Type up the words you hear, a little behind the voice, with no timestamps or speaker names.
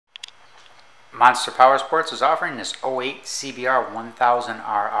Monster Powersports is offering this '08 CBR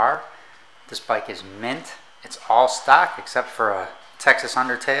 1000RR. This bike is mint. It's all stock except for a Texas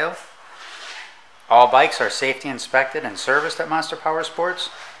undertail. All bikes are safety inspected and serviced at Monster Powersports.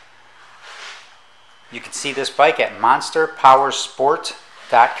 You can see this bike at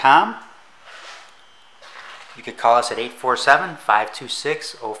monsterpowersport.com. You could call us at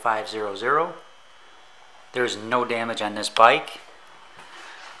 847-526-0500. There's no damage on this bike.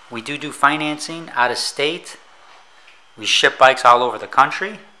 We do financing out of state. We ship bikes all over the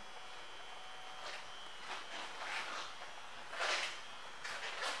country.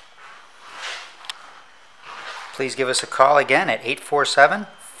 Please give us a call again at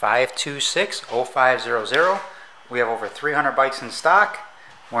 847-526-0500. We have over 300 bikes in stock.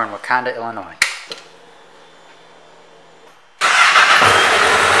 We're in Wauconda, Illinois.